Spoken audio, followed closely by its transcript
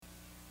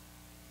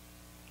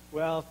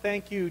Well,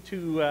 thank you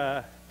to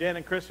Dan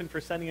and Kristen for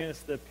sending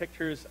us the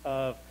pictures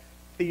of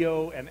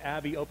Theo and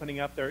Abby opening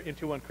up their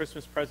Into One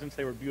Christmas presents.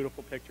 They were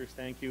beautiful pictures.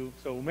 Thank you.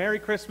 So Merry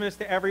Christmas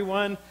to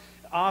everyone.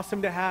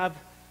 Awesome to have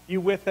you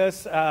with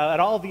us at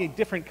all the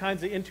different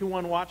kinds of Into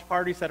One watch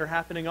parties that are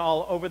happening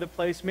all over the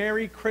place.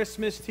 Merry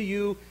Christmas to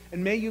you,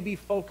 and may you be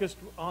focused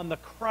on the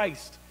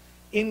Christ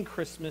in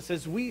Christmas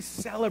as we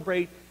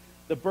celebrate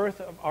the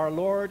birth of our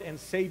Lord and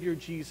Savior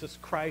Jesus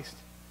Christ.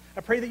 I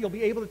pray that you'll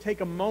be able to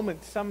take a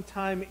moment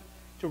sometime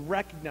to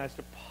recognize,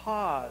 to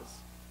pause.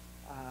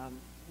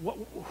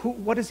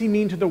 What does he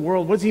mean to the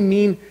world? What does he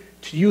mean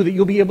to you, that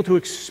you'll be able to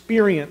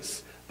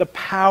experience the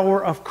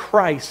power of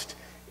Christ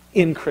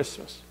in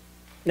Christmas?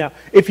 Now,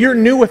 if you're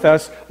new with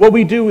us, what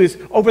we do is,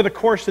 over the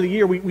course of the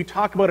year, we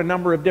talk about a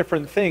number of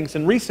different things.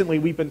 And recently,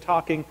 we've been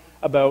talking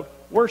about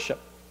worship.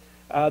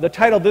 The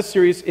title of this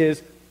series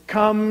is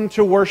Come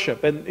to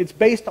Worship. And it's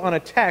based on a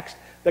text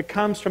that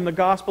comes from the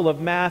Gospel of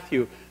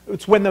Matthew.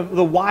 It's when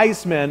the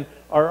wise men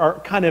are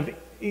kind of,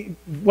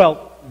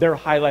 well, they're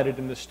highlighted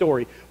in the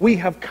story. We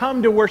have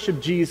come to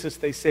worship Jesus,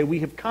 they say. We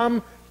have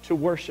come to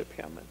worship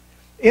him.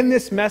 In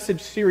this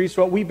message series,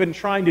 what we've been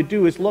trying to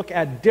do is look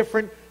at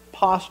different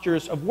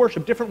postures of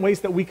worship, different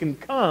ways that we can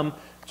come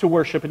to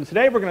worship. And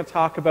today we're going to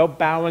talk about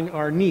bowing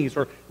our knees,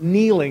 or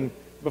kneeling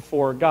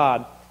before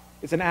God.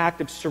 It's an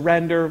act of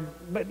surrender,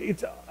 but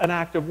it's an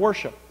act of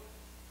worship.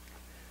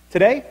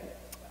 Today,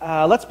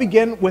 let's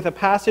begin with a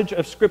passage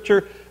of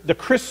Scripture, the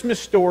Christmas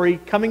story,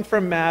 coming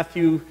from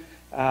Matthew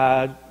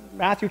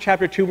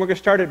chapter 2. We're going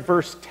to start at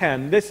verse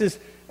 10. This is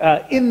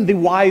in the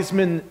wise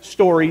men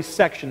story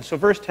section. So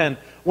verse 10,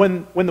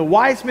 when the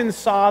wise men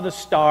saw the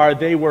star,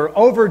 they were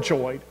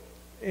overjoyed.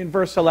 In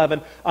verse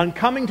 11, on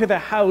coming to the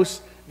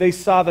house, they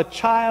saw the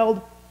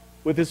child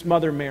with his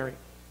mother Mary.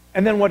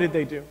 And then what did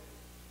they do?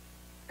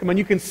 Come on,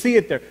 you can see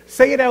it there.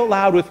 Say it out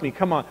loud with me.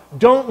 Come on.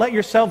 Don't let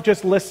yourself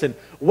just listen.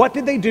 What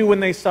did they do when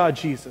they saw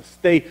Jesus?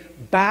 They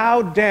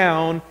bowed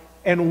down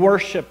and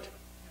worshiped.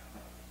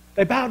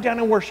 They bowed down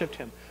and worshiped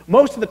him.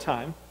 Most of the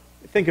time,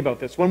 think about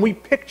this. When we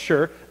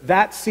picture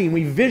that scene,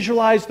 we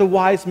visualize the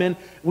wise men.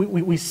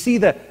 We see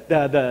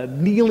the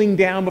kneeling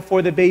down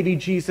before the baby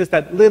Jesus,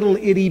 that little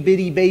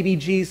itty-bitty baby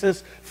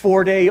Jesus,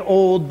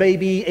 4-day-old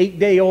baby,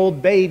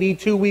 8-day-old baby,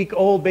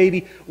 2-week-old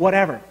baby,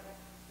 whatever.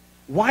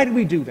 Why do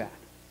we do that?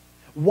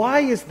 Why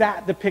is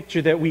that the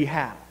picture that we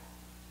have?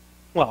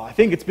 Well, I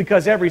think it's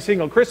because every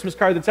single Christmas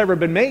card that's ever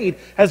been made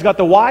has got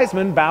the wise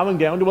men bowing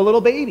down to a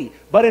little baby.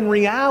 But in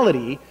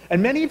reality,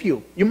 and many of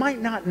you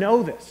might not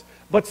know this,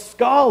 but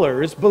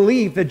scholars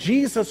believe that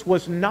Jesus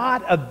was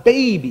not a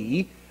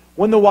baby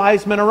when the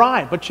wise men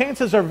arrived. But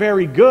chances are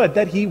very good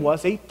that he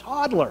was a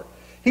toddler.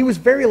 He was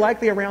very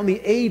likely around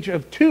the age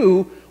of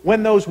 2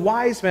 when those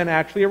wise men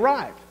actually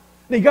arrived.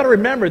 Now, you've got to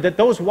remember that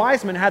those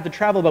wise men had to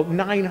travel about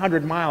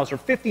 900 miles or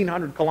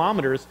 1,500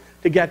 kilometers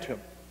to get to him.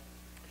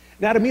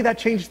 Now, to me, that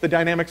changes the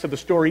dynamics of the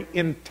story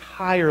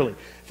entirely.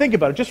 Think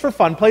about it. Just for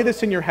fun, play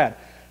this in your head.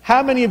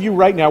 How many of you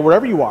right now,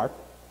 wherever you are,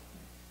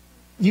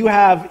 you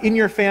have in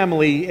your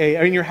family,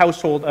 in your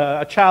household,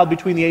 a child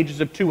between the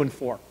ages of 2 and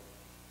 4?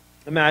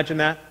 Imagine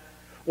that.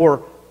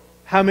 Or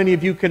how many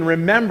of you can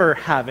remember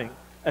having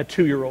a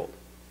 2-year-old?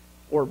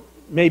 Or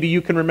maybe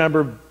you can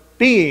remember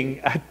being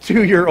a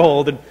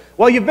 2-year-old. And,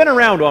 well, you've been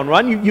around on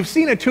one. You've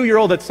seen a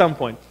 2-year-old at some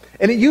point.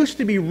 And it used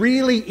to be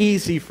really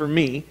easy for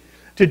me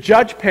to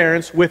judge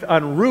parents with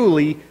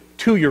unruly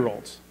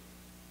 2-year-olds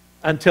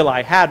until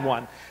I had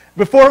one.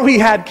 Before we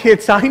had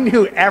kids, I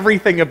knew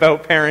everything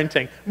about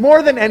parenting,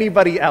 more than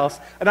anybody else.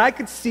 And I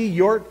could see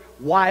your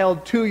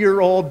wild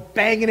 2-year-old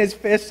banging his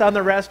fists on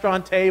the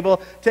restaurant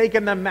table,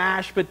 taking the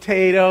mashed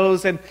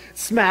potatoes and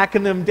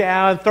smacking them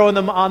down, throwing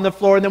them on the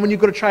floor. And then when you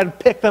go to try to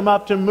pick them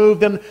up to move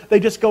them, they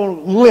just go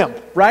limp,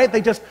 right?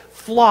 They just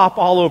flop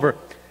all over.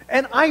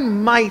 And I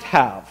might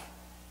have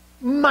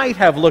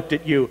looked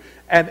at you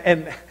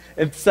and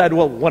said,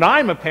 well, when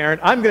I'm a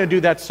parent, I'm going to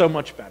do that so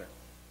much better.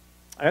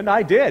 And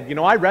I did. You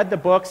know, I read the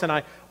books and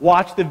I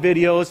watched the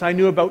videos. I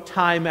knew about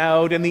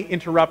timeout and the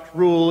interrupt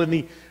rule and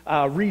the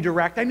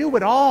redirect. I knew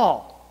it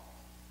all.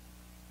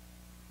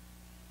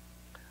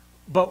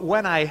 But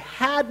when I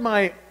had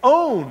my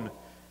own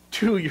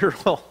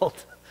 2-year-old,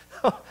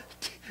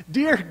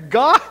 dear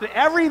God,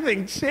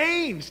 everything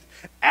changed.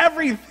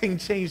 Everything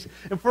changed.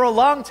 And for a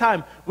long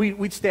time,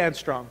 we'd stand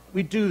strong.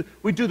 We'd do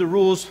the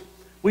rules.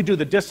 We'd do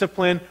the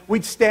discipline.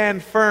 We'd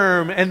stand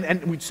firm,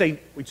 and we'd say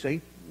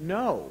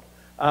no.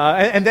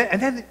 And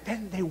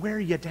then they wear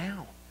you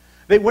down.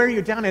 They wear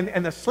you down,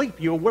 and the sleep.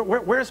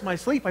 Where's my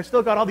sleep? I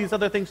still got all these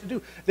other things to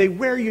do. They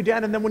wear you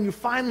down, and then when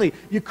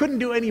you couldn't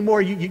do any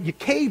more, you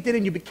caved in,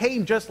 and you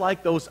became just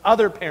like those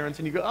other parents,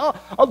 and you go, oh,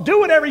 I'll do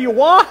whatever you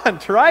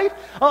want, right?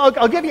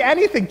 I'll give you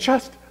anything,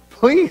 just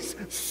please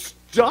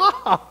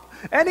stop.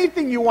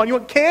 Anything you want. You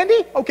want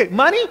candy? Okay.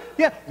 Money?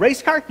 Yeah.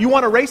 Race car? You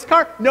want a race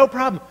car? No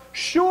problem.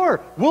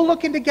 Sure. We'll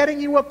look into getting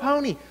you a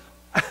pony.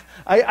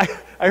 I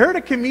heard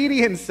a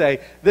comedian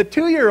say that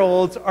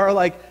 2-year-olds are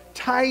like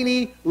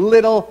tiny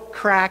little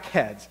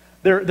crackheads.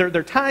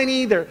 They're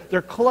tiny,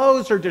 their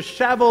clothes are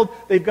disheveled,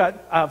 they've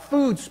got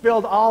food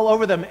spilled all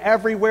over them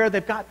everywhere,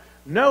 they've got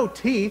no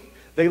teeth,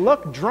 they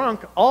look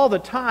drunk all the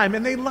time,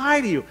 and they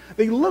lie to you.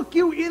 They look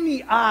you in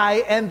the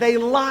eye and they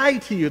lie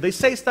to you. They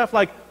say stuff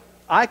like,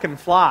 I can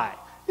fly.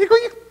 You go,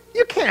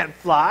 you can't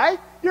fly.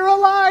 You're a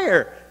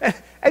liar.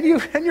 And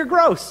you're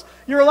gross.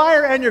 You're a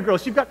liar and you're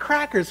gross. You've got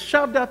crackers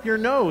shoved up your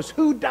nose.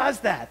 Who does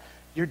that?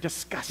 You're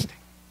disgusting.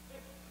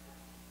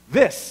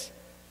 This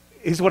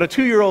is what a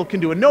 2-year-old can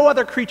do. And no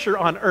other creature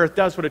on earth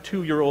does what a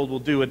 2-year-old will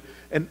do.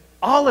 And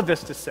all of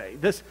this to say,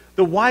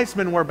 the wise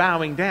men were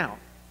bowing down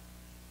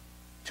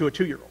to a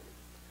 2-year-old.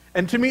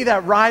 And to me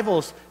that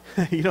rivals,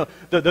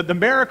 the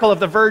miracle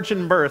of the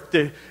virgin birth,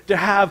 to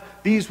have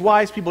these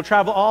wise people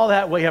travel all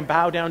that way and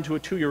bow down to a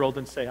 2-year-old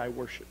and say, I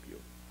worship you.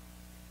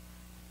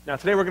 Now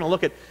today we're going to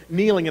look at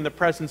kneeling in the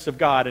presence of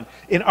God. And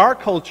in our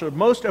culture,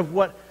 most of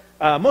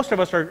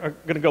us are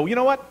going to go, you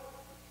know what?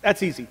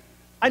 That's easy.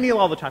 I kneel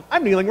all the time.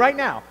 I'm kneeling right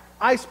now.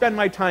 I spend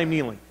my time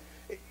kneeling.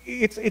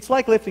 It's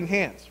like lifting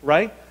hands,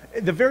 right?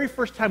 The very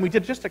first time we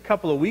did just a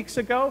couple of weeks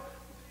ago,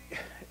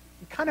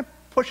 it kind of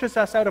pushes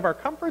us out of our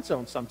comfort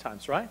zone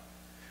sometimes, right?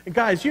 And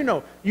guys,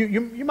 you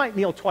might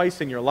kneel twice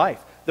in your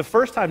life. The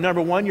first time,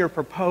 number one, you're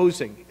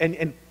proposing,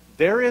 and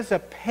there is a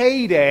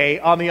payday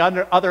on the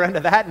other end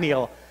of that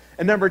kneel.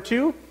 And number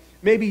two,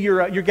 maybe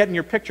you're getting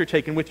your picture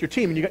taken with your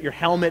team, and you got your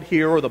helmet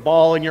here or the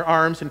ball in your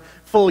arms and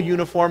full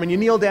uniform, and you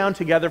kneel down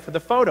together for the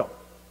photo.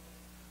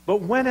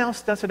 But when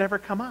else does it ever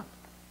come up?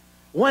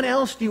 When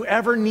else do you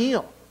ever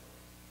kneel?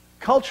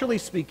 Culturally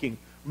speaking,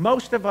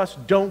 most of us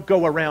don't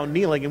go around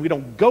kneeling, and we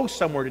don't go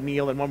somewhere to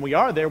kneel, and when we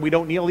are there, we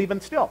don't kneel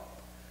even still.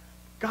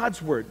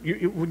 God's Word,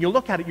 when you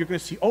look at it, you're going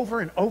to see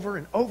over and over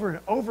and over and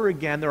over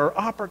again, there are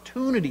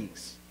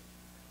opportunities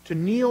to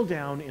kneel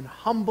down in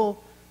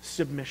humble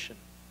submission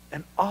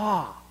and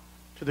awe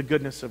to the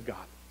goodness of God.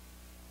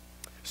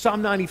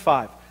 Psalm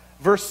 95,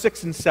 verse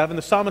 6 and 7,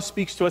 the psalmist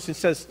speaks to us and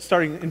says,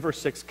 starting in verse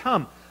 6,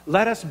 Come,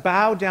 let us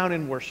bow down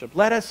and worship.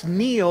 Let us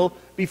kneel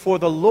before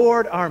the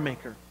Lord our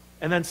Maker.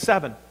 And then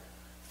 7,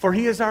 for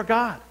He is our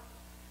God.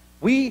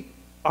 We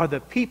are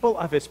the people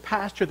of His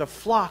pasture, the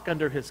flock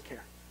under His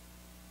care.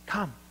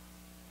 Come,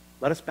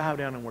 let us bow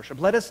down and worship.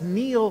 Let us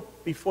kneel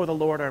before the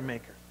Lord our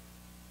Maker.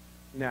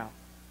 Now,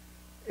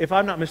 if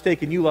I'm not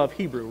mistaken, you love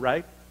Hebrew,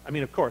 right? I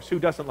mean, of course, who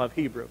doesn't love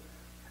Hebrew?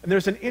 And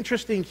there's an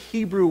interesting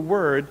Hebrew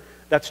word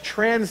that's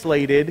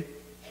translated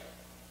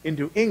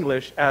into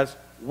English as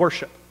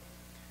worship.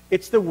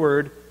 It's the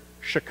word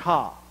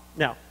shakah.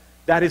 Now,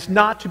 that is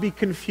not to be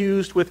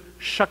confused with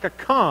Shaka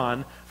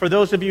Khan. For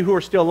those of you who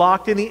are still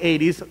locked in the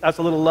 80s, that's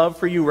a little love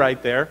for you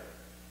right there.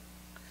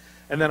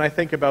 And then I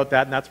think about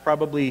that, and it's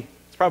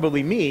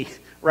probably me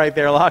right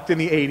there, locked in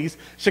the 80s.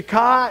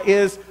 Shakah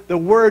is the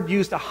word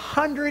used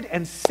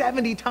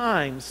 170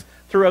 times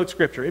throughout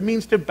Scripture. It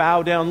means to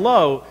bow down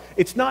low.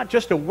 It's not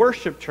just a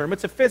worship term,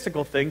 it's a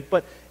physical thing,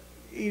 but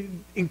it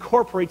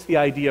incorporates the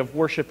idea of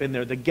worship in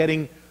there, the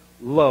getting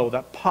low,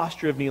 that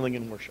posture of kneeling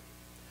in worship.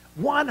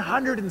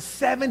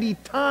 170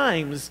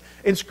 times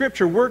in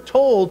Scripture we're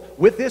told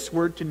with this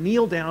word to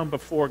kneel down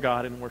before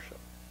God in worship.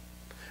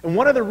 And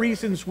one of the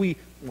reasons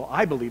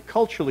I believe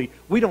culturally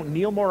we don't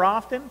kneel more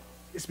often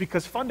is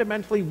because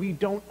fundamentally we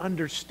don't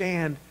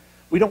understand,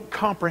 we don't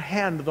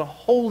comprehend the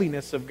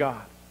holiness of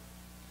God.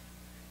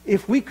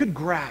 If we could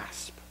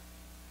grasp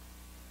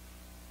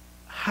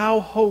how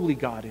holy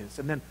God is,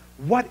 and then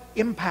what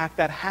impact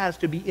that has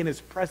to be in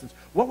His presence,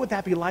 what would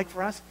that be like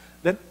for us?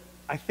 Then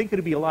I think it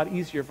would be a lot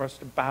easier for us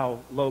to bow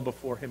low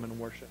before Him in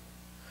worship.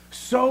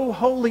 So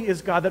holy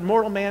is God that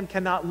mortal man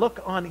cannot look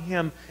on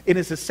Him in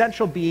His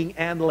essential being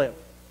and live.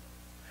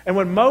 And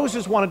when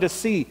Moses wanted to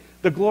see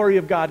the glory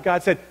of God,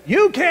 God said,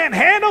 you can't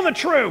handle the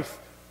truth.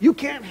 You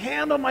can't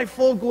handle my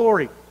full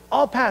glory.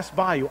 I'll pass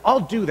by you. I'll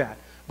do that.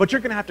 But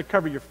you're going to have to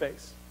cover your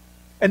face.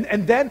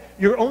 And then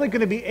you're only going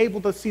to be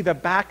able to see the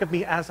back of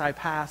me as I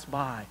pass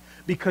by,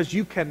 because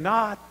you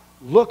cannot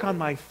look on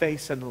my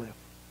face and live.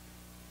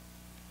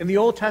 In the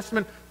Old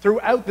Testament,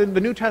 throughout the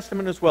New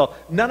Testament as well,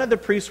 none of the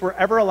priests were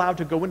ever allowed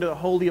to go into the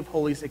Holy of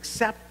Holies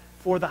except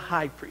for the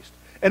high priest.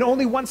 And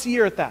only once a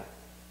year at that.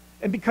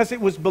 And because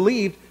it was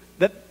believed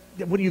that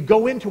when you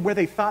go into where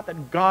they thought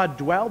that God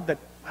dwelled, that,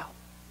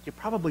 you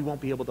probably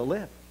won't be able to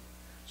live.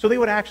 So they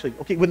would actually,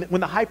 when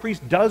the high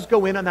priest does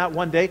go in on that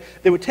one day,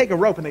 they would take a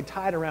rope and they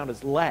tie it around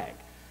his leg.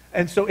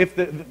 And so if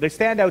they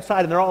stand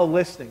outside and they're all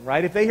listening,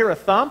 right? If they hear a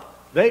thump,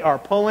 they are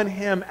pulling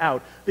him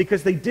out,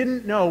 because they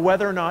didn't know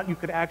whether or not you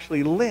could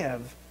actually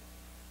live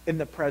in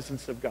the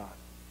presence of God.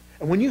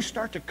 And when you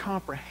start to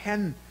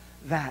comprehend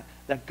that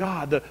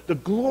God, the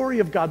glory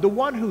of God, the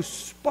one who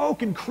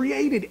spoke and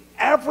created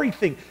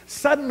everything,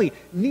 suddenly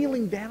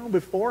kneeling down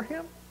before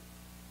Him,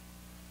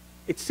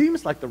 it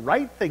seems like the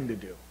right thing to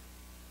do.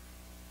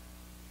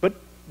 But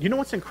you know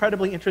what's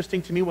incredibly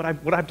interesting to me,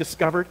 what I've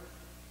discovered?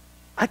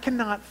 I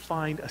cannot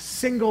find a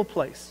single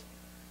place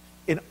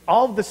in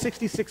all of the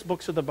 66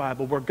 books of the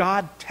Bible where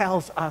God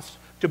tells us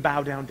to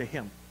bow down to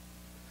Him.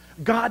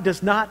 God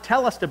does not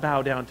tell us to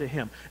bow down to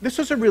Him. This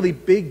was a really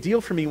big deal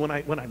for me when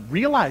I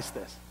realized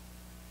this.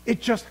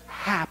 It just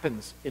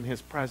happens in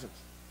his presence.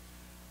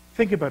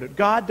 Think about it.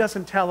 God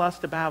doesn't tell us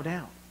to bow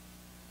down.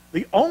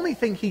 The only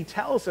thing he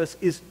tells us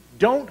is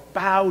don't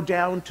bow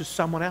down to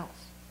someone else.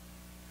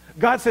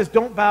 God says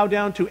don't bow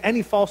down to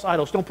any false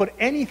idols. Don't put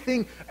any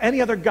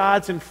other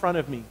gods in front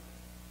of me.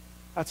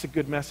 That's a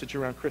good message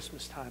around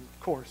Christmas time, of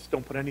course.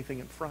 Don't put anything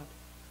in front.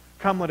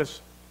 Come, let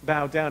us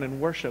bow down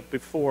and worship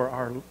before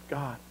our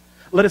God.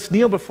 Let us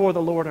kneel before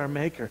the Lord our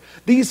Maker.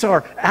 These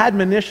are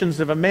admonitions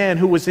of a man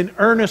who was in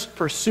earnest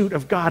pursuit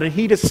of God, and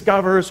he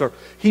discovers or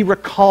he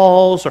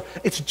recalls, or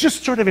it's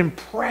just sort of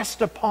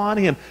impressed upon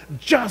him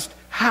just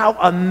how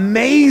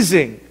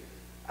amazing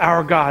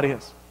our God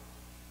is.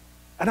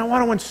 And I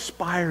want to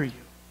inspire you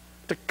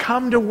to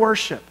come to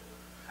worship,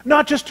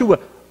 not just to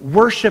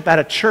worship at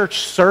a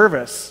church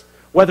service,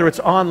 whether it's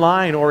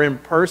online or in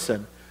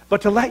person,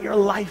 but to let your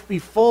life be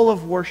full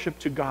of worship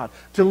to God,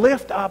 to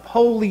lift up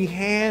holy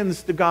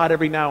hands to God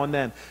every now and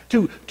then,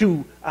 to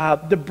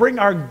bring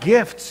our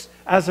gifts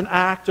as an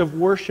act of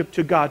worship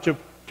to God,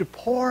 to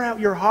pour out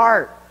your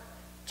heart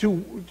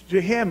to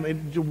Him,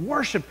 and to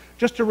worship,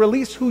 just to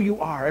release who you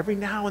are. Every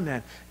now and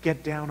then,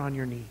 get down on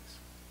your knees.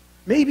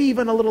 Maybe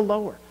even a little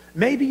lower.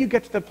 Maybe you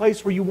get to the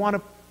place where you want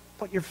to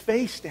put your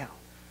face down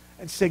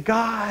and say,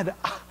 God,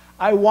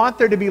 I want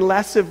there to be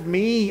less of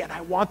me, and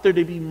I want there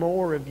to be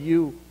more of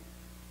you.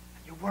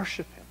 And you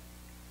worship Him.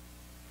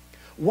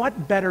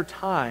 What better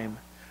time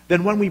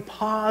than when we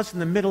pause in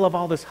the middle of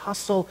all this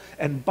hustle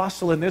and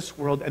bustle in this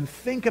world and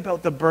think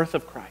about the birth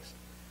of Christ?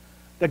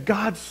 That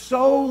God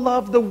so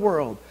loved the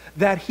world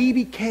that He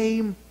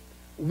became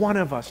one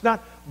of us,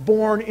 not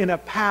born in a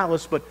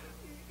palace, but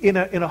in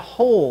a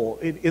hole,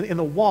 in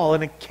a wall,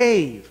 in a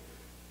cave,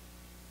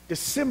 to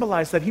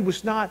symbolize that He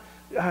was not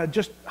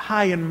just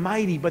high and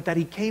mighty, but that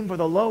He came for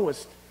the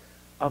lowest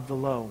of the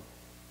low.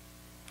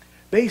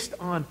 Based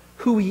on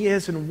who He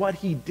is and what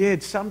He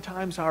did,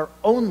 sometimes our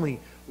only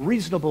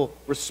reasonable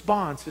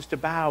response is to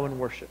bow and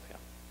worship Him.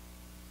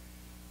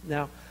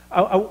 Now,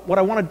 what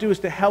I want to do is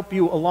to help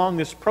you along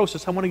this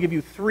process. I want to give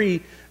you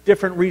 3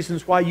 different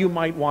reasons why you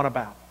might want to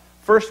bow.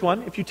 First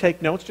one, if you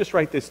take notes, just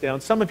write this down.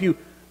 Some of you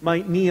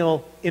might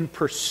kneel in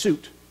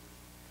pursuit.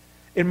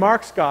 In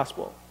Mark's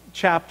Gospel,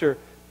 chapter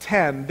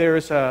 10,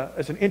 there's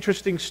an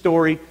interesting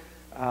story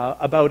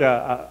about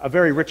a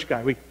very rich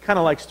guy. We kind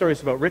of like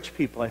stories about rich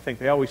people, I think.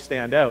 They always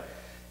stand out.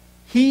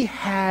 He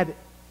had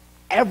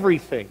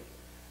everything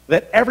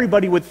that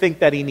everybody would think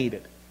that he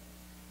needed.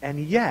 And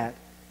yet,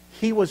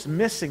 he was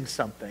missing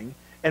something,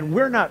 and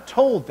we're not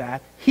told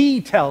that.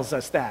 He tells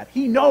us that.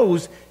 He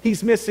knows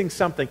he's missing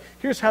something.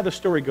 Here's how the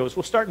story goes.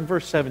 We'll start in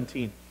verse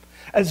 17.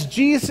 As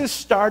Jesus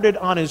started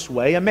on his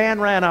way, a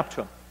man ran up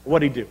to him. What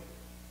did he do?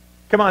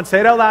 Come on, say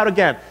it out loud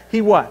again.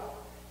 He what?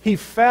 He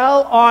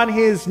fell on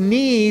his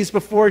knees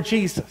before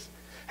Jesus.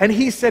 And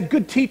he said,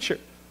 "Good teacher,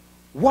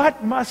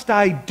 what must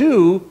I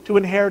do to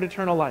inherit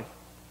eternal life?"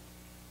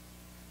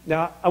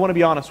 Now, I want to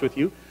be honest with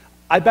you.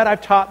 I bet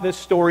I've taught this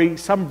story,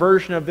 some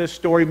version of this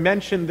story,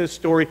 mentioned this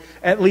story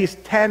at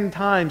least 10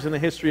 times in the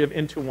history of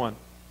Into One.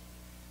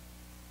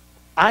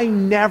 I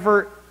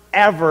never,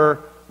 ever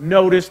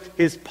noticed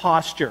his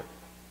posture.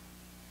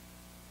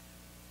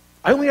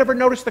 I only ever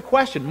noticed the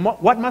question,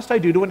 what must I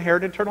do to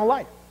inherit eternal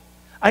life?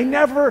 I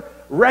never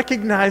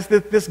recognized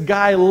that this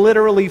guy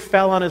literally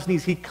fell on his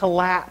knees. He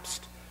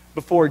collapsed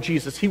before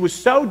Jesus. He was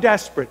so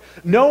desperate,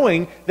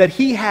 knowing that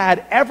he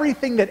had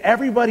everything that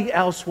everybody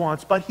else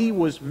wants, but he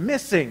was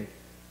missing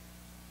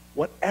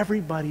what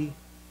everybody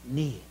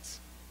needs.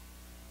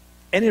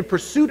 And in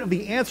pursuit of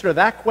the answer to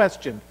that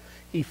question,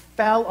 he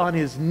fell on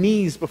his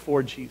knees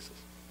before Jesus.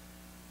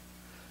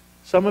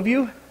 Some of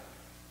you,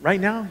 right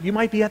now, you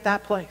might be at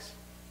that place.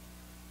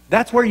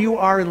 That's where you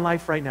are in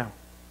life right now.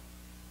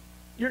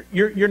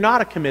 You're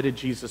not a committed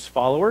Jesus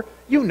follower.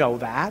 You know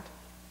that.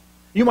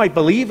 You might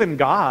believe in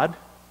God,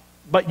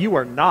 but you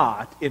are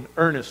not in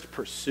earnest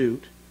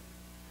pursuit.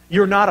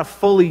 You're not a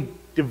fully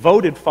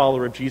devoted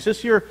follower of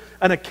Jesus. You're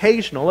an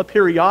occasional, a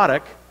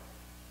periodic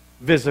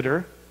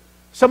visitor.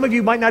 Some of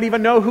you might not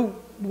even know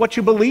what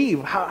you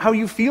believe, how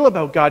you feel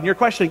about God. And you're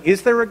questioning,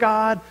 is there a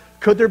God?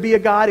 Could there be a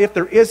God? If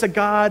there is a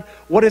God,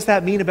 what does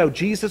that mean about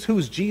Jesus?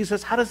 Who's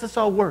Jesus? How does this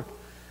all work?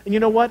 And you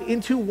know what?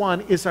 Into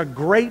One is a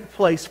great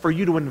place for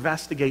you to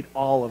investigate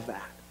all of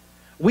that.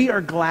 We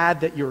are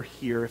glad that you're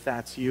here, if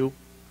that's you.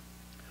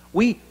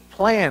 We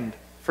planned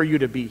for you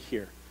to be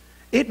here.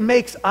 It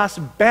makes us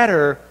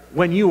better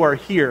when you are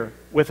here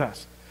with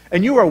us.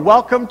 And you are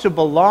welcome to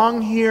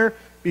belong here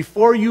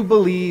before you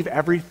believe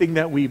everything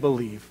that we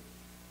believe.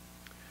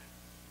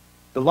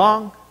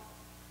 Belong,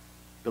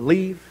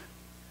 believe,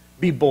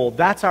 be bold.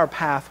 That's our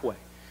pathway.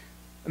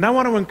 And I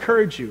want to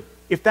encourage you,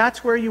 if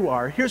that's where you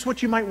are, here's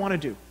what you might want to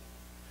do.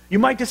 You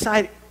might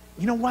decide,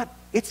 you know what?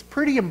 It's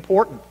pretty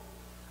important.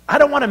 I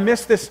don't want to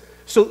miss this,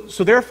 so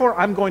therefore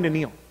I'm going to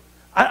kneel.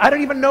 I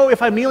don't even know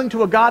if I'm kneeling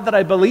to a God that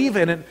I believe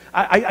in, and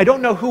I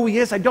don't know who He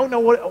is. I don't know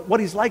what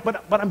He's like,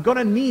 but I'm going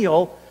to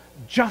kneel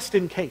just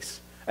in case.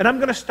 And I'm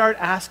going to start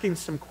asking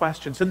some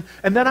questions, and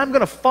then I'm going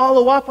to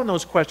follow up on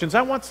those questions.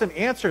 I want some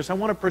answers. I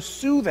want to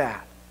pursue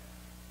that.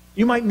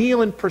 You might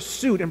kneel in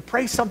pursuit and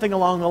pray something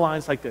along the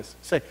lines like this.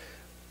 Say,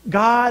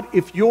 God,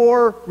 if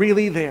you're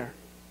really there,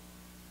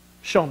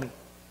 show me.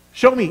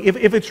 Show me.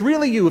 If it's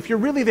really you, if you're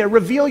really there,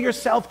 reveal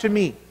yourself to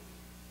me.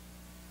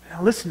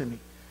 Now listen to me.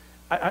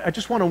 I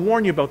just want to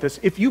warn you about this.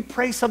 If you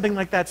pray something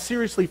like that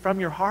seriously from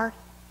your heart,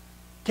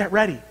 get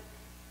ready.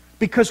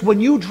 Because when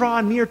you draw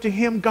near to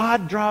him,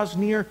 God draws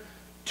near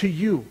to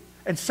you.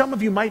 And some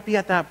of you might be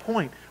at that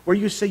point where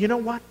you say, you know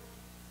what?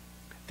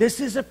 This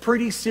is a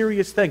pretty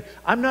serious thing.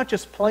 I'm not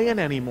just playing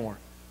anymore.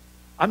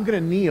 I'm going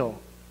to kneel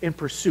in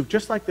pursuit,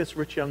 just like this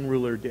rich young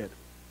ruler did.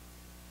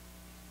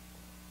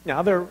 Now,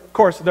 of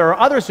course, there are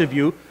others of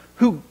you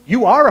who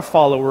you are a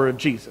follower of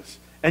Jesus,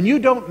 and you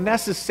don't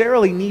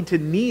necessarily need to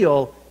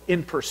kneel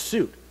in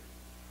pursuit,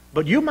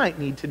 but you might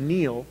need to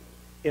kneel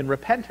in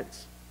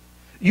repentance.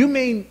 You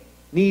may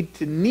need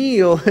to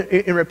kneel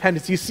in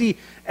repentance. You see,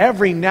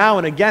 every now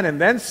and again,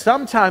 and then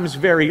sometimes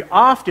very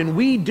often,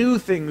 we do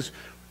things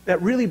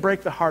that really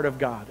break the heart of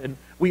God, and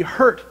we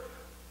hurt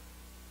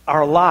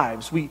our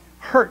lives. We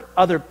hurt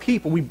other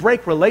people. We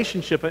break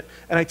relationship. And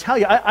I tell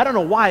you, I don't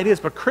know why it is,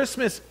 but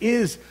Christmas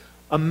is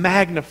a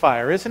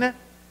magnifier, isn't it?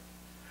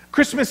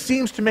 Christmas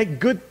seems to make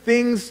good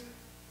things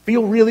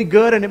feel really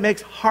good, and it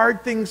makes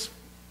hard things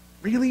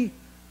really,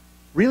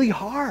 really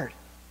hard.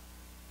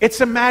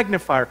 It's a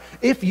magnifier.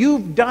 If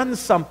you've done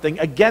something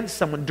against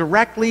someone,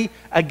 directly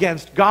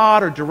against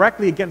God or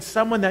directly against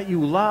someone that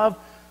you love,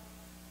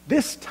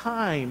 this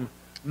time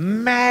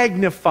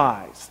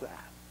magnifies that.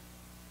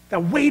 The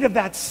weight of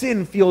that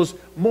sin feels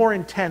more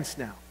intense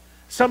now.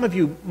 Some of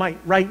you might,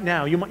 right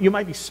now, you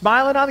might be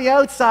smiling on the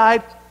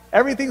outside,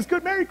 everything's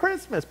good, Merry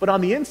Christmas, but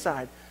on the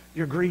inside,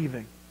 you're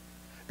grieving.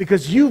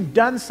 Because you've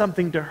done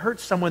something to hurt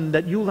someone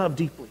that you love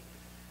deeply,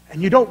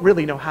 and you don't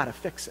really know how to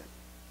fix it.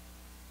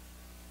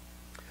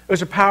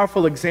 There's a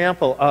powerful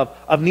example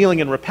of kneeling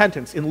in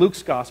repentance in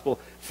Luke's Gospel,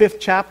 5th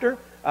chapter.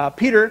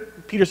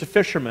 Peter's a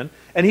fisherman,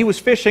 and he was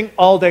fishing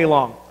all day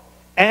long,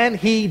 and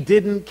he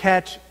didn't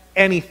catch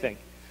anything.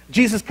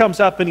 Jesus comes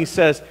up and he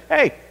says,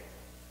 hey,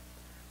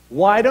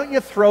 why don't you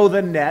throw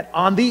the net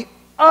on the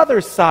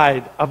other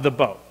side of the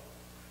boat?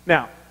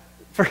 Now,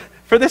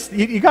 for this,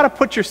 you got to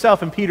put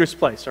yourself in Peter's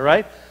place, all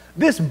right?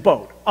 This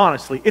boat,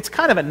 honestly, it's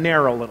kind of a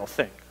narrow little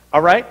thing,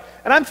 all right?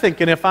 And I'm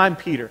thinking, if I'm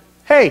Peter,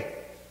 hey,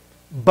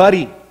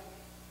 buddy,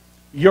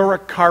 you're a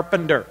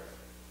carpenter.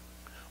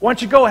 Why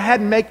don't you go ahead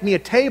and make me a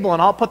table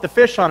and I'll put the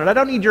fish on it. I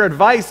don't need your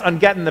advice on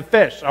getting the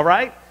fish, all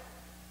right?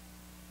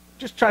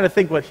 Just trying to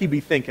think what he'd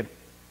be thinking.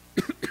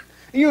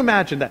 Can you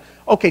imagine that?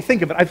 Okay,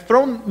 think of it. I've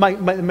thrown my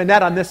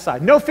net on this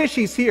side. No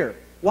fishies here.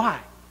 Why?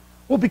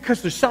 Well,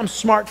 because there's some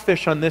smart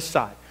fish on this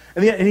side.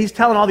 And he's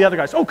telling all the other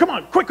guys, oh, come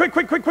on, quick,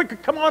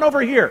 come on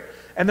over here.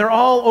 And they're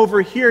all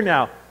over here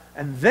now.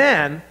 And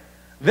then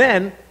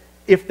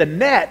if the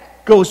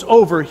net goes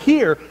over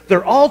here,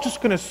 they're all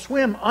just going to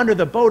swim under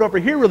the boat over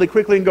here really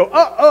quickly and go,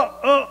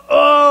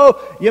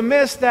 oh, you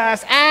missed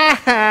us.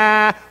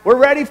 We're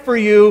ready for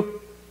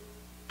you.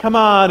 Come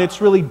on,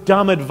 it's really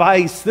dumb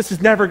advice. This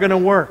is never going to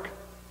work.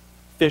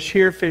 Fish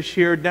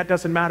here, net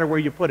doesn't matter where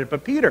you put it.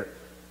 But Peter,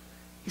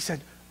 he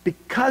said,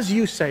 because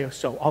you say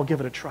so, I'll give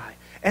it a try.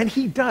 And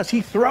he does. He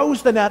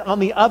throws the net on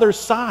the other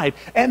side,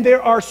 and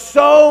there are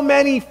so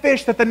many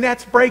fish that the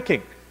net's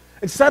breaking.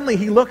 And suddenly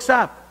he looks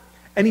up,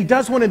 and he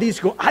does one of these,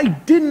 go, I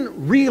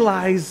didn't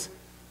realize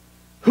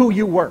who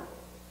you were.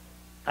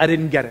 I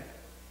didn't get it.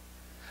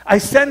 I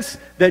sense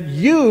that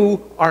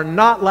you are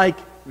not like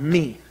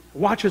me.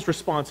 Watch his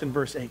response in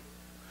verse 8.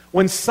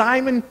 When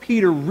Simon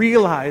Peter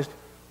realized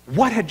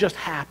what had just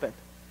happened,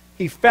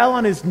 he fell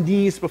on his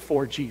knees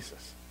before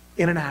Jesus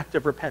in an act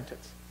of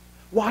repentance.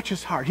 Watch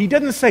his heart. He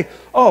didn't say,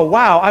 oh,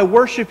 wow, I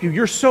worship you.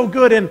 You're so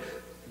good, and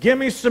give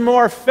me some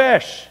more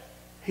fish.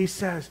 He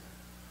says,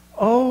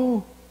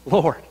 oh,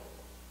 Lord,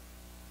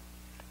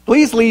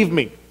 please leave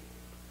me.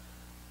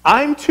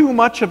 I'm too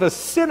much of a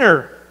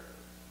sinner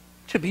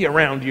to be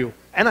around you,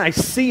 and I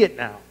see it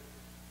now.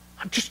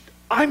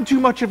 I'm too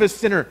much of a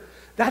sinner.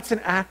 That's an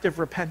act of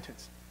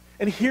repentance.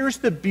 And here's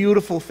the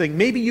beautiful thing.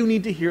 Maybe you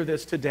need to hear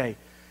this today.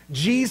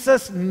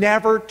 Jesus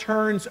never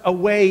turns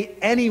away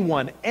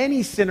anyone,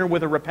 any sinner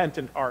with a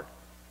repentant heart.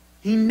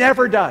 He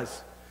never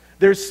does.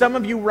 There's some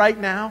of you right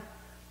now,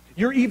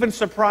 you're even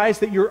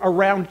surprised that you're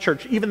around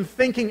church, even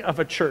thinking of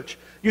a church.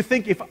 You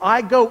think, if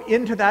I go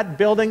into that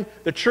building,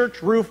 the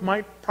church roof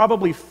might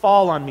probably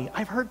fall on me.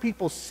 I've heard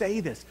people say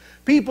this.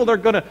 People are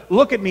going to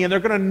look at me and they're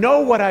going to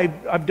know what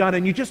I've done,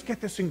 and you just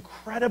get this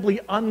incredibly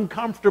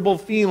uncomfortable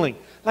feeling.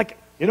 Like,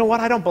 you know what?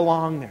 I don't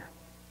belong there.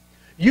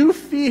 You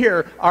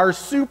fear our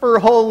super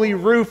holy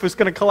roof is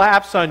going to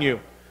collapse on you.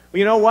 Well,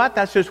 you know what?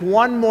 That's just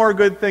one more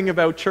good thing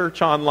about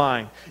church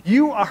online.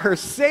 You are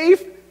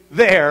safe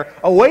there,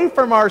 away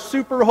from our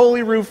super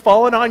holy roof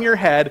falling on your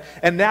head,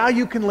 and now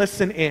you can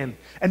listen in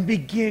and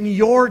begin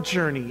your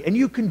journey, and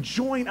you can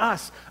join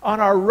us on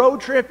our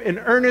road trip in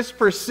earnest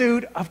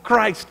pursuit of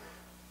Christ.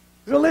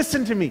 So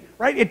listen to me,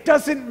 right? It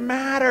doesn't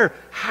matter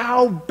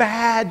how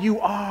bad you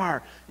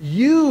are.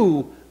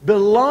 You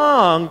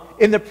belong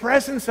in the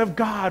presence of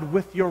God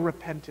with your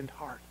repentant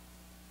heart.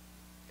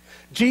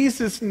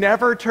 Jesus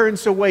never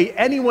turns away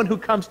anyone who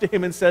comes to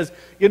him and says,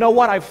 you know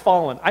what, I've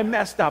fallen, I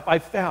messed up, I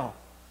fell.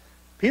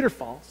 Peter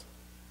falls.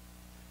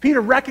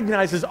 Peter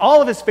recognizes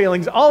all of his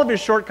failings, all of his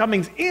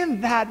shortcomings.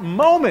 In that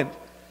moment,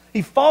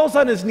 he falls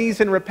on his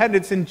knees in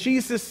repentance, and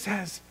Jesus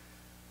says,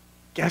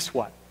 guess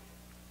what?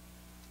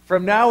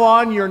 From now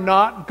on, you're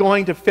not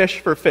going to fish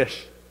for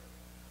fish,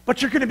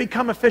 but you're going to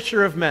become a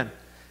fisher of men.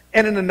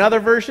 And in another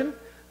version,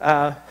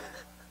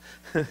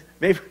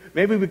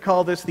 maybe we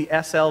call this the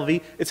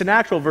SLV. It's an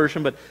actual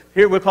version, but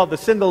here we'll call it the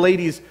single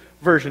ladies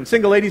version.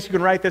 Single ladies, you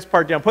can write this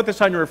part down. Put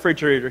this on your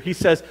refrigerator. He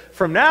says,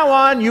 from now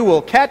on, you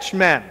will catch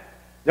men.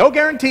 No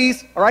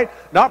guarantees, all right?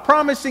 Not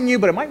promising you,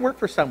 but it might work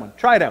for someone.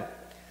 Try it out.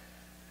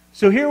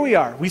 So here we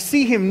are. We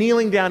see him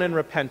kneeling down in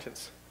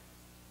repentance.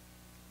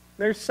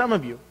 There's some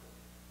of you.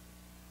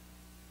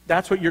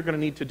 That's what you're going to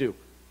need to do.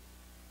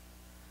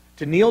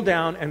 To kneel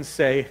down and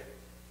say,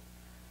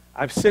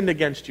 I've sinned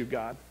against you,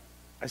 God.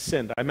 I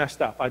sinned. I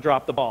messed up. I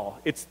dropped the ball.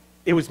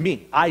 It was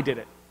me. I did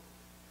it.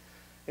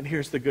 And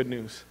here's the good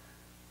news.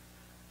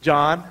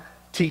 John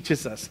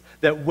teaches us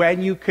that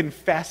when you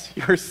confess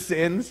your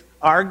sins,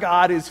 our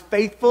God is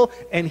faithful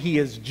and he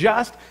is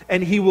just,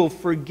 and he will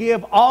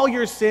forgive all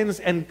your sins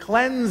and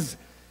cleanse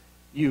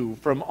you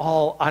from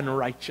all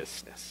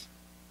unrighteousness.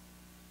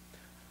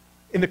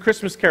 In the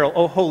Christmas carol,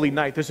 O Holy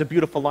Night, there's a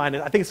beautiful line,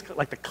 and I think it's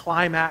like the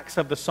climax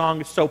of the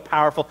song. It's so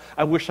powerful.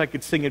 I wish I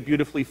could sing it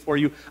beautifully for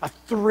you. A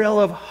thrill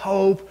of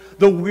hope.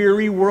 The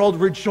weary world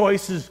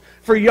rejoices,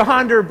 for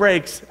yonder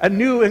breaks a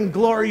new and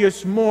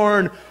glorious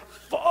morn.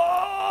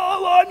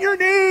 Fall on your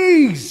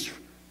knees.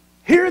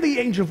 Hear the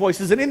angel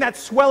voices, and in that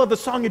swell of the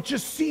song, it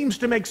just seems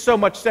to make so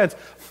much sense.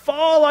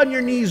 Fall on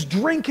your knees,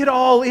 drink it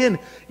all in.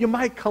 You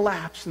might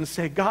collapse and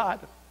say,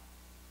 God,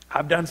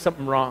 I've done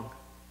something wrong.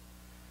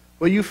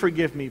 Will you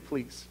forgive me,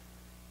 please?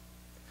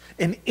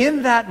 And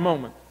in that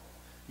moment,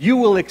 you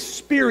will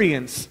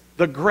experience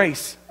the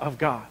grace of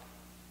God.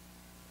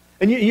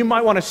 And you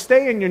might want to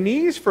stay on your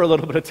knees for a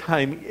little bit of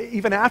time,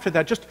 even after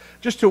that,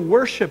 just to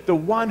worship the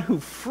one who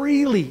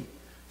freely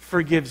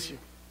forgives you.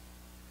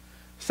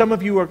 Some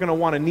of you are going to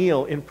want to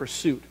kneel in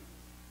pursuit.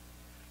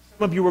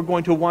 Some of you are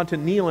going to want to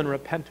kneel in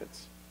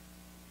repentance.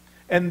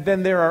 And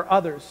then there are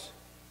others.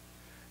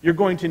 You're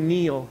going to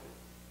kneel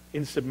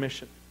in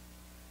submission.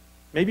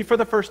 Maybe for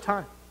the first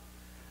time.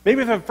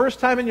 Maybe for the first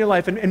time in your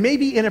life, and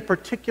maybe in a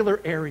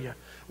particular area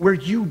where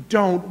you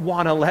don't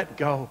want to let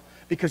go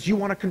because you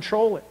want to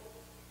control it.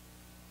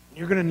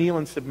 You're going to kneel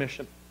in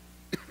submission.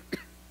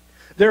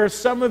 There are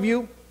some of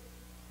you,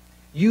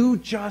 you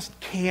just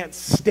can't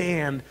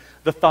stand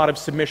the thought of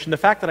submission. The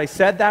fact that I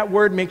said that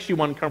word makes you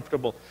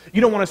uncomfortable.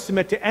 You don't want to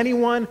submit to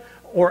anyone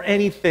or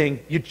anything.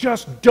 You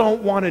just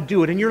don't want to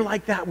do it. And you're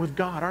like that with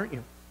God, aren't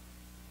you?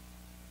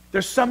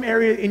 There's some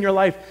area in your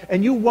life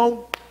and you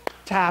won't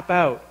tap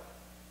out.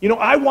 You know,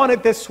 I want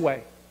it this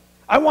way.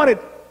 I want it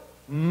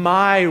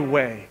my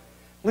way.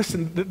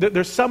 Listen,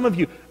 there's some of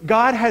you,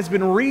 God has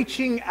been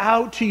reaching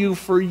out to you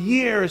for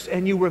years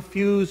and you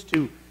refuse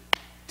to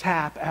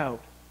tap out.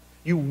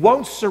 You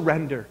won't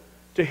surrender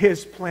to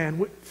his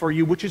plan for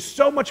you, which is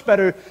so much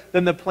better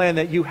than the plan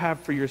that you have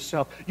for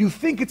yourself. You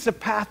think it's a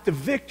path to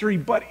victory,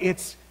 but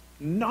it's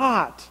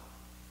not.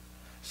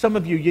 Some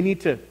of you, you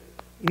need to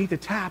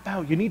tap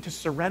out. You need to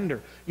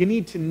surrender. You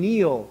need to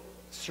kneel,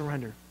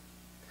 surrender.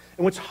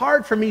 And what's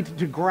hard for me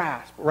to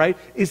grasp, right,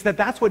 is that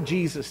that's what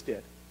Jesus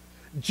did.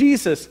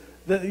 Jesus,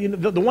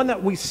 the one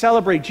that we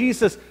celebrate,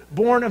 Jesus,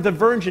 born of the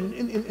Virgin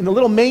in the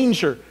little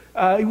manger,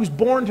 he was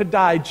born to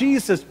die.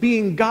 Jesus,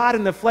 being God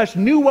in the flesh,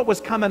 knew what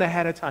was coming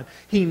ahead of time.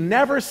 He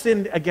never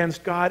sinned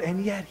against God,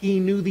 and yet he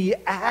knew the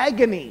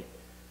agony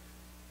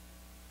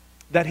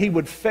that he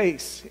would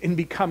face in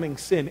becoming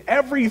sin.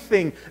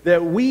 Everything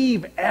that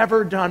we've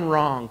ever done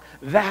wrong,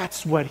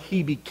 that's what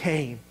he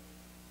became.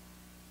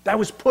 That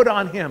was put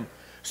on him.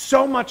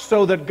 So much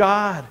so that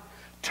God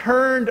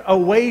turned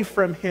away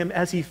from him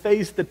as he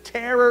faced the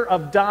terror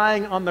of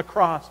dying on the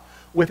cross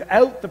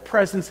without the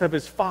presence of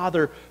his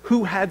Father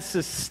who had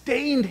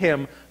sustained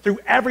him through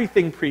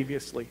everything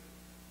previously.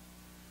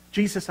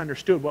 Jesus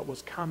understood what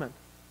was coming.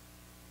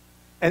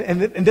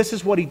 And this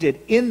is what he did.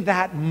 In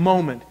that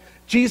moment,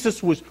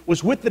 Jesus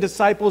was with the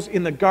disciples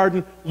in the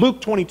garden.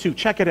 Luke 22,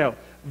 check it out.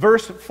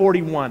 Verse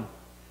 41.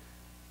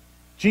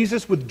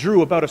 Jesus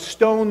withdrew about a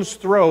stone's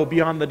throw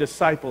beyond the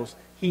disciples.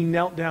 He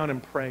knelt down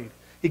and prayed.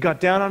 He got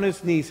down on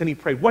his knees and he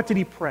prayed. What did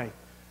he pray?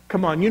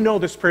 Come on, you know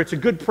this prayer. It's a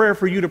good prayer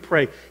for you to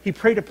pray. He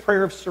prayed a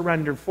prayer of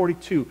surrender.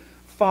 42.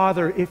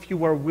 Father, if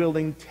you are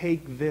willing,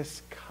 take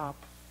this cup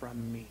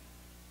from me.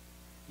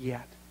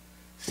 Yet.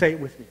 Say it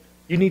with me.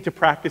 You need to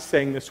practice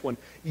saying this one.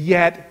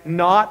 Yet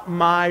not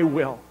my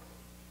will,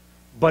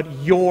 but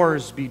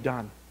yours be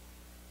done.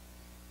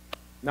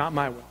 Not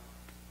my will.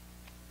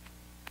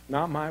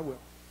 Not my will.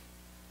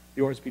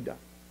 Yours be done.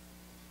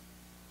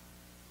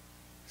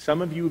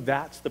 Some of you,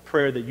 that's the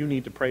prayer that you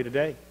need to pray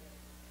today.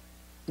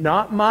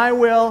 Not my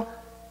will,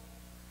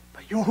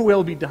 but your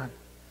will be done.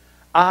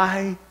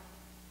 I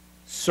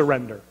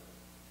surrender.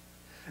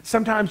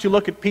 Sometimes you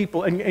look at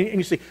people and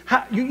you say,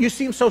 you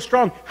seem so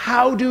strong.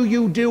 How do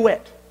you do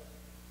it?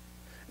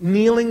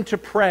 kneeling to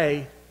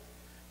pray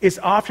is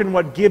often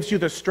what gives you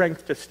the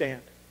strength to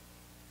stand.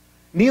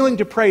 Kneeling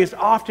to pray is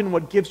often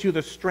what gives you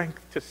the strength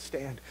to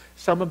stand.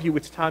 Some of you,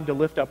 it's time to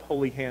lift up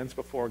holy hands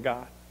before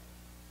God,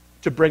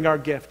 to bring our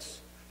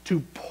gifts, to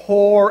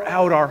pour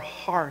out our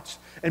hearts.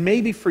 And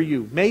maybe for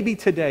you, maybe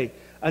today,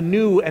 a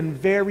new and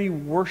very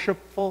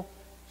worshipful,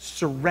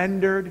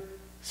 surrendered,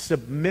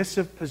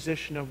 submissive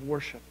position of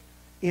worship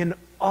in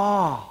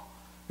awe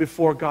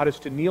before God is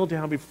to kneel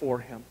down before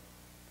Him.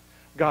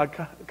 God,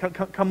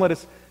 come let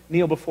us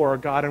kneel before our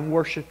God and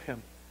worship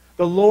Him.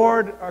 The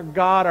Lord, our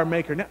God, our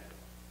Maker. Now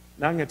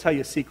I'm going to tell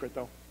you a secret,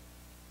 though.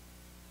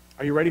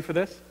 Are you ready for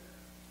this?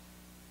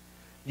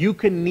 You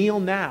can kneel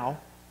now,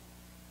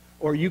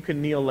 or you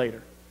can kneel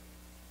later.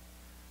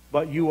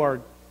 But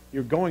you're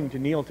going to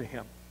kneel to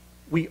Him.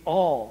 We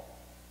all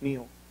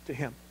kneel to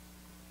Him.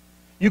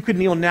 You could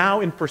kneel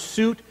now in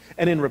pursuit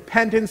and in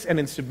repentance and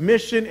in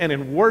submission and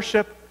in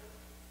worship.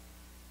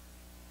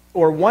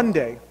 Or one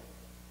day,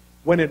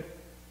 when it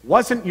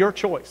wasn't your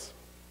choice,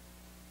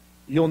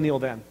 you'll kneel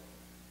then.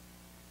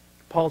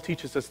 Paul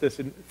teaches us this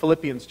in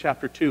Philippians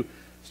chapter 2,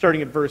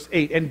 starting at verse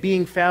 8. And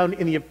being found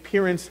in the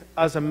appearance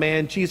as a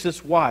man,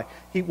 Jesus, why?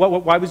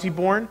 Why was He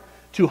born?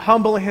 To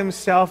humble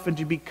Himself and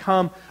to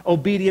become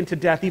obedient to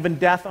death, even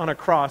death on a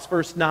cross.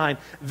 Verse 9,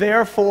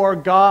 therefore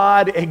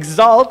God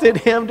exalted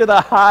Him to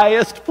the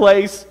highest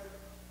place,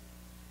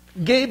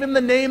 gave Him the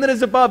name that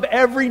is above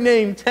every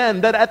name,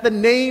 10, that at the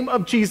name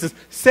of Jesus,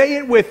 say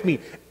it with me,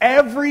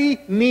 every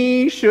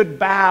knee should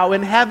bow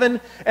in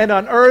heaven and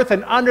on earth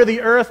and under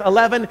the earth,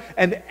 11,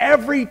 and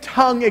every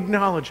tongue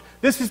acknowledge.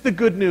 This is the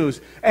good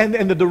news.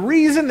 And the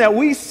reason that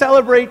we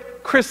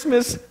celebrate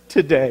Christmas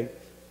today.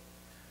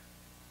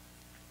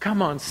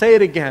 Come on, say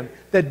it again.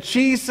 That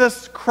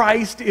Jesus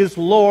Christ is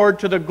Lord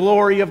to the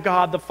glory of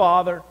God the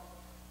Father.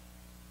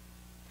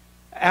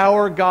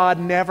 Our God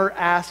never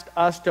asked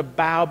us to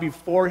bow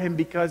before Him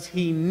because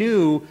He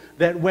knew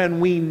that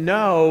when we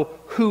know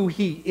who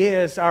He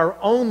is, our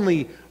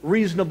only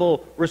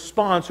reasonable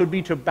response would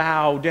be to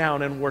bow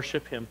down and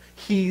worship Him.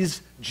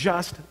 He's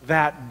just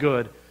that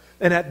good.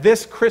 And at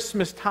this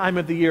Christmas time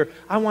of the year,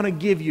 I want to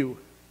give you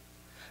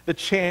the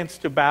chance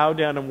to bow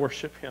down and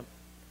worship Him,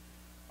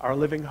 our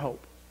living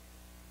hope.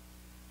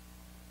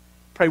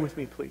 Pray with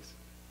me, please.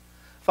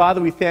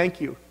 Father, we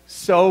thank You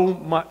so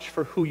much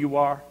for who You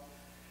are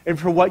and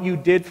for what You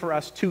did for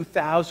us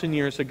 2,000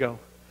 years ago.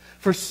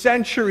 For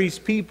centuries,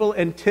 people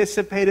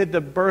anticipated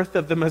the birth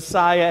of the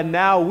Messiah, and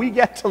now we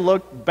get to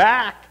look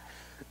back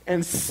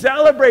and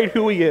celebrate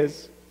who He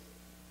is,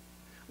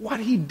 what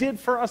He did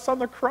for us on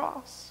the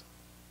cross,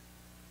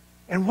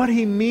 and what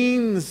He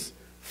means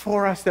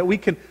for us that we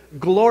can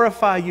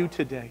glorify You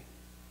today.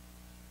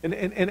 And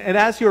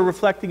as you're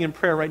reflecting in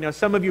prayer right now,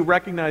 some of you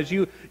recognize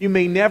you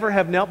may never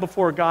have knelt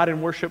before God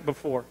in worship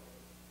before.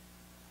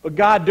 But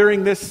God,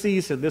 during this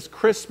season, this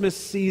Christmas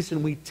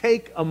season, we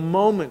take a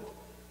moment.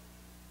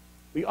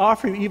 We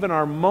offer You even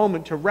our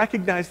moment to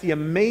recognize the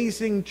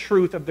amazing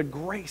truth of the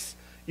grace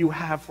You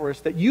have for us.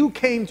 That You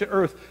came to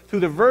earth through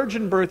the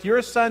virgin birth,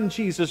 Your Son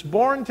Jesus,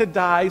 born to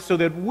die so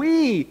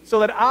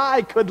that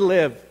I could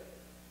live.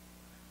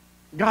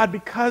 God,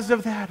 because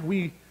of that,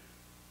 we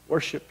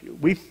worship You.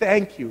 We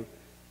thank You.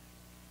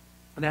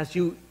 And as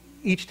you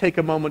each take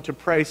a moment to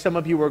pray, some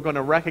of you are going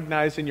to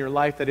recognize in your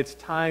life that it's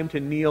time to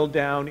kneel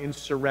down in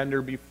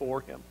surrender before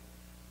Him.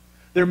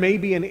 There may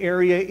be an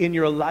area in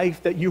your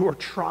life that you are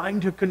trying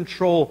to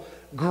control,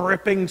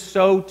 gripping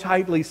so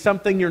tightly,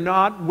 something you're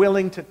not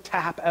willing to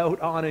tap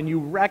out on, and you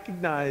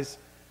recognize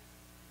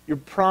you're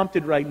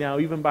prompted right now,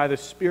 even by the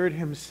Spirit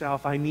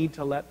Himself, I need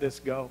to let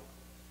this go.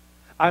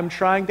 I'm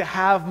trying to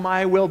have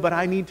my will, but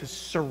I need to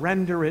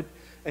surrender it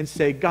and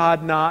say,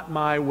 God, not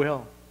my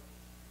will,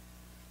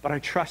 but I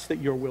trust that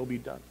Your will be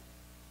done.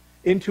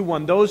 Into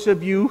one, those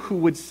of you who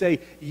would say,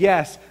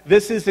 yes,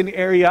 this is an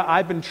area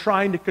I've been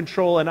trying to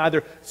control, and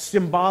either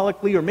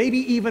symbolically or maybe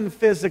even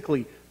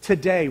physically,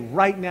 today,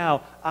 right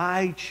now,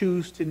 I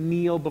choose to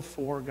kneel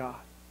before God.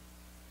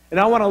 And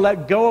I want to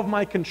let go of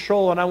my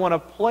control, and I want to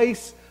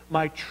place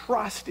my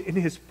trust in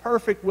His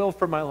perfect will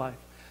for my life.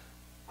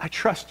 I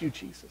trust You,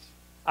 Jesus.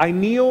 I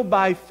kneel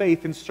by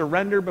faith and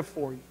surrender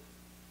before You.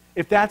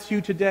 If that's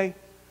you today,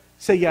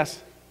 say yes.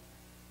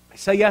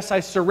 Say, yes,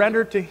 I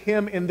surrender to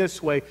Him in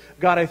this way.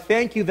 God, I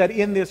thank You that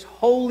in this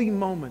holy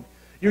moment,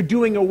 You're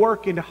doing a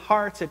work in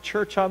hearts at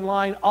Church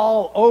Online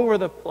all over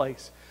the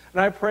place.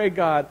 And I pray,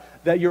 God,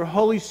 that Your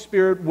Holy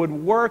Spirit would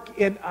work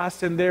in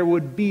us and there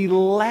would be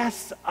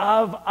less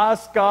of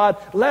us, God,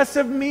 less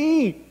of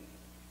me.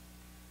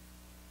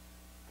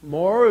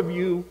 More of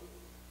You,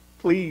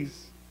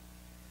 please.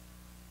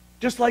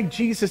 Just like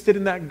Jesus did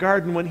in that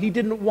garden when He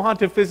didn't want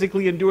to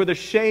physically endure the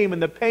shame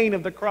and the pain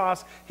of the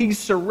cross, He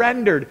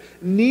surrendered,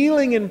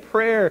 kneeling in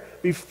prayer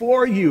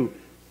before You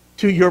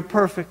to Your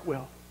perfect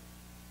will.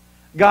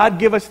 God,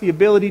 give us the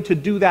ability to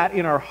do that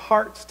in our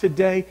hearts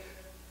today.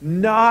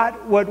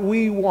 Not what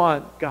we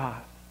want,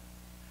 God,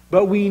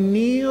 but we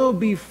kneel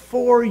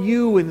before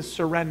You in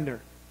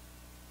surrender,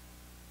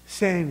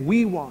 saying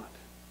we want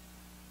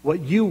what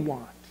You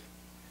want,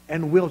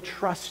 and we'll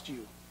trust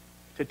You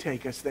to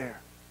take us there.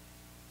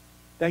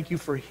 Thank you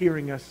for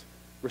hearing us,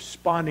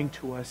 responding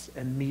to us,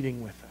 and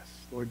meeting with us,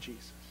 Lord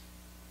Jesus.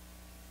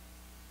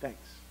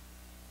 Thanks.